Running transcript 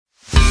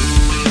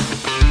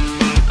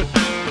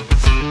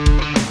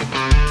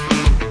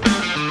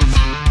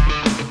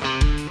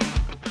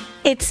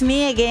it's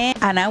me again,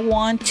 and I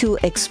want to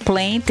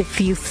explain a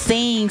few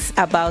things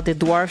about the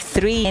Dwarf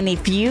 3. And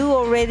if you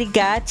already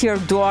got your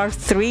Dwarf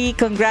 3,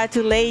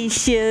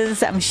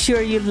 congratulations. I'm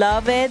sure you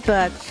love it,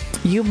 but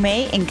you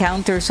may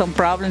encounter some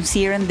problems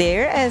here and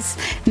there, as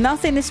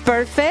nothing is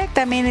perfect.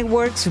 I mean, it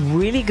works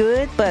really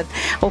good, but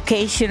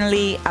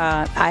occasionally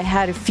I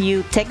had a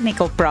few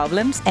technical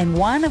problems, and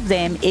one of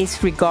them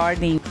is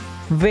regarding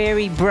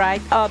very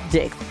bright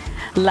objects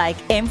like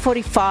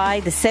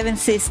M45, the Seven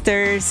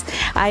Sisters.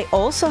 I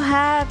also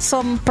had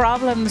some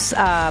problems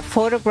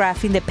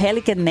photographing the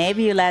Pelican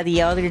Nebula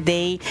the other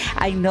day.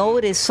 I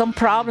noticed some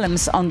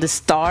problems on the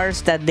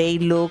stars, that they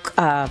look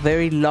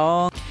very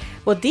long.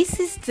 Well, this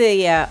is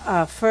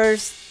the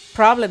first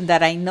problem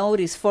that I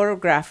noticed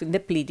photographing the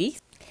Pleiades.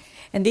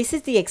 And this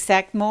is the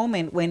exact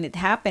moment when it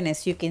happened.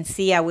 As you can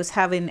see, I was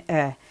having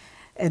a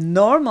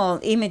normal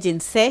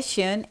imaging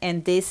session,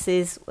 and this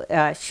is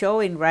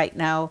showing right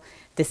now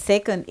the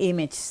second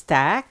image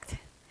stacked,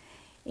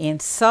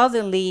 and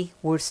suddenly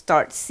we'll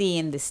start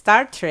seeing the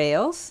star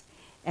trails,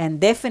 and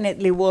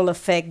definitely will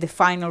affect the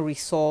final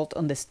result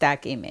on the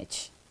stack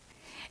image.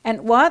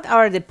 And what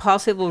are the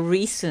possible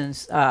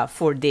reasons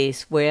for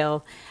this?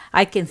 Well,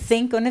 I can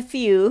think on a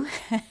few.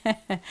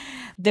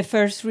 The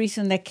first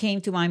reason that came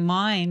to my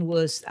mind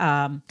was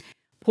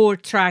poor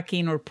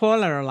tracking or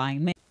polar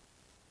alignment.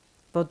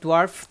 But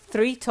Dwarf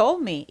 3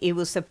 told me it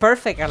was a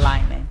perfect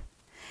alignment.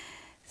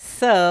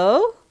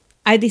 So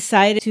I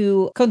decided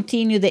to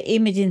continue the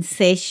imaging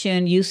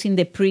session using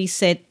the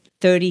preset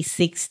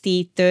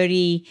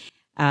 30-60-30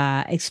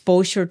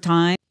 exposure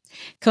time,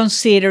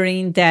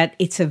 considering that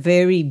it's a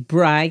very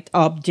bright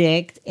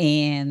object,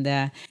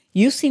 and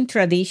using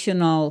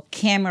traditional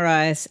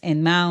cameras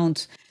and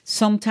mounts,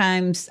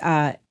 sometimes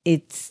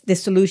the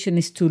solution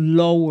is to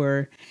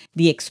lower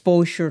the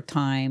exposure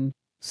time.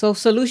 So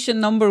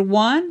solution number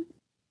one,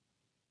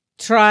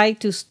 try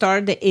to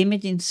start the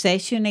imaging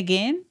session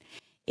again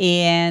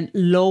and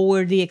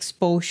lower the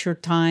exposure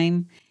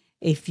time.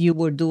 If you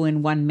were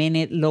doing 1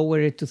 minute, lower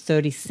it to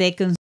 30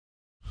 seconds.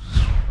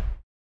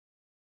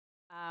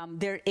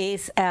 There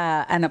is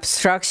an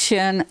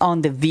obstruction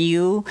on the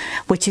view,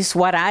 which is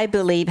what I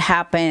believe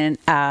happened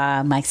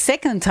my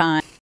second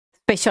time.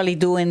 Especially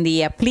doing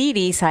the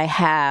Pleiades, I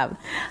have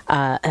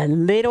a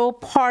little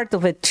part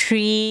of a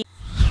tree.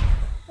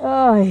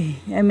 Oh,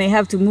 I may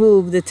have to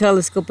move the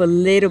telescope a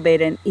little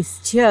bit, and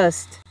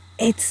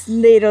it's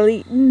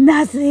literally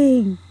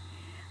nothing.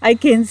 I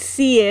can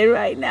see it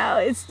right now.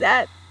 It's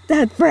that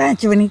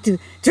branch. We need to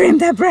trim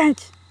that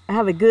branch. I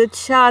have a good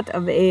shot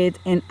of it,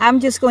 and I'm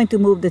just going to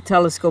move the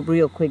telescope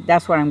real quick.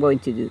 That's what I'm going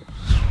to do.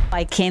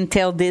 I can't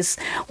tell this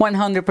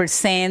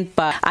 100%,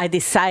 but I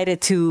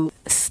decided to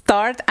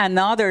start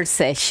another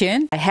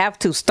session. I have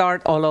to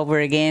start all over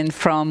again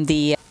from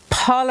the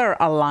polar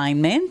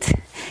alignment,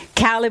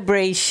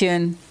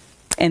 calibration,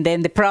 and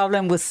then the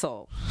problem was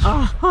solved.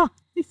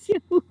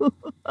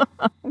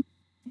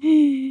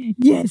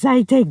 Yes,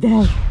 I take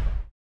that.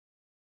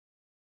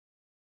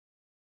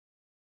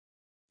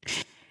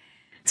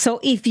 So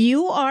if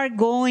you are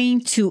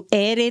going to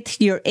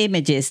edit your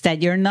images,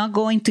 that you're not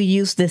going to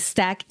use the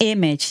stack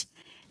image,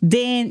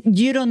 then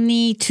you don't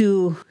need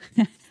to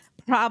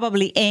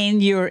probably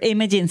end your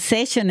imaging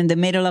session in the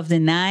middle of the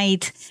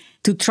night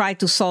to try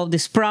to solve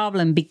this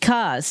problem,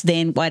 because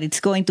then what is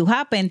going to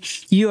happen,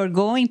 you are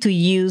going to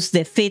use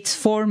the fixed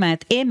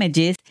format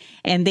images,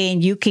 and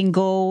then you can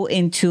go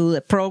into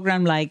a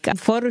program like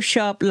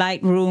Photoshop,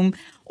 Lightroom,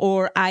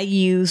 or I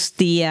use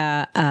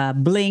the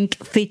blink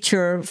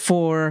feature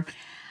for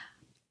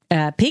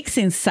pics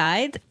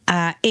inside,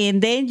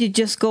 and then you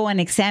just go and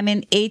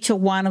examine each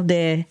of one of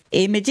the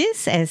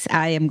images, as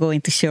I am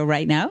going to show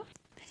right now.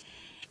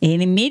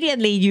 And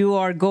immediately you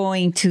are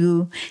going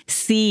to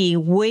see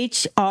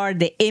which are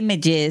the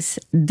images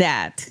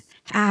that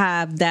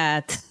have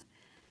that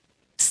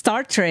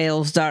star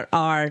trails that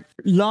are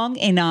long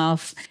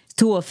enough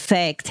to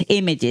affect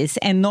images.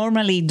 And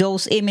normally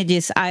those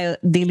images, I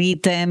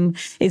delete them.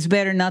 It's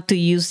better not to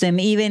use them,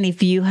 even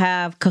if you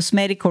have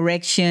cosmetic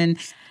correction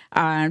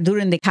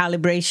during the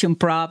calibration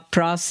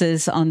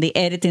process on the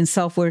editing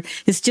software.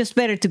 It's just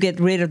better to get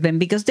rid of them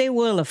because they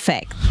will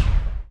affect.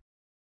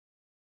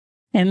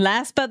 And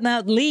last but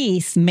not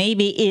least,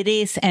 maybe it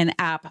is an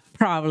app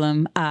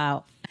problem.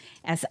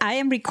 As I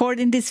am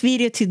recording this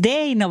video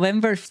today,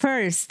 November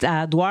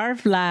 1st,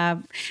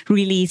 dwarflab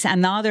released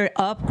another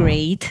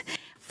upgrade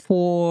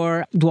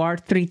for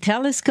Dwarf 3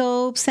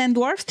 telescopes and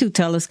Dwarf 2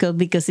 telescope,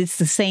 because it's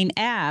the same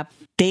app.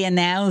 They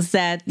announced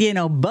that,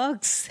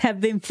 bugs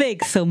have been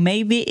fixed, so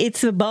maybe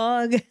it's a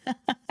bug.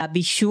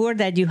 Be sure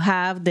that you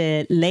have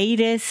the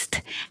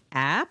latest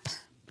app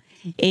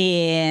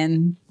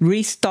and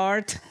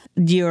restart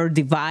your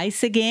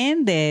device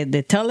again,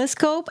 the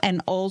telescope,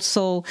 and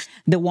also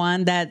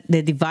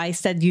the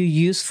device that you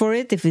use for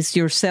it, if it's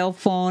your cell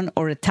phone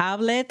or a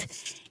tablet,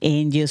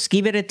 and just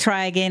give it a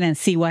try again and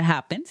see what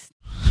happens.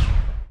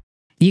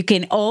 You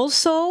can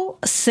also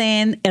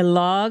send a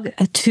log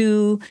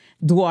to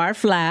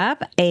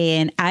dwarflab,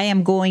 and I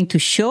am going to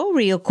show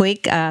real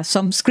quick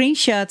some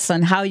screenshots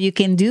on how you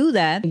can do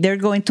that. They're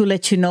going to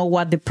let you know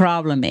what the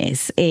problem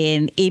is,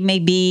 and it may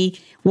be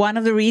one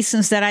of the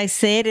reasons that I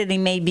said it. It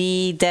may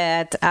be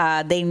that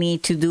they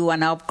need to do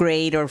an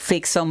upgrade or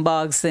fix some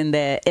bugs in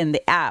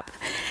the app.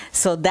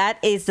 So that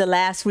is the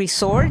last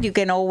resort. You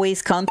can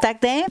always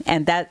contact them,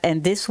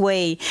 and this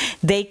way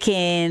they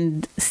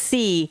can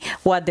see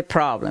what the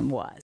problem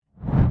was.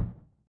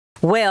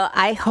 Well,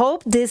 I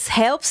hope this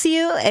helps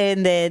you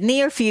in the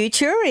near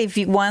future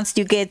once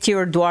you get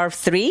your Dwarf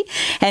 3.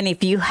 And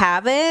if you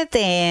have it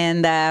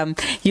and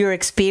you're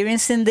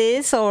experiencing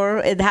this or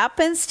it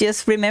happens,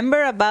 just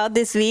remember about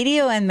this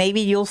video and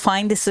maybe you'll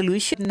find the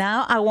solution.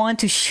 Now I want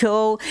to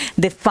show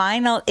the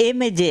final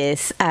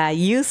images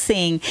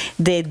using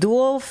the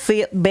dual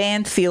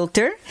band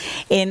filter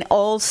and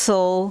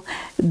also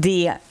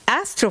the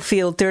Astro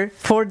filter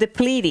for the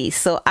Pleiades.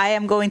 So I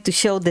am going to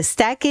show the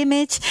stack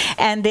image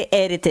and the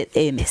edited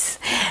image.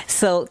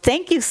 So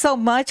thank you so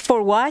much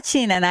for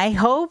watching, and I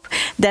hope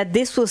that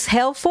this was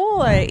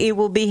helpful, or it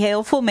will be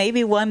helpful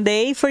maybe one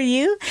day for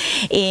you.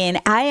 And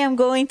I am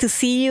going to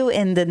see you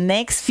in the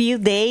next few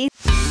days.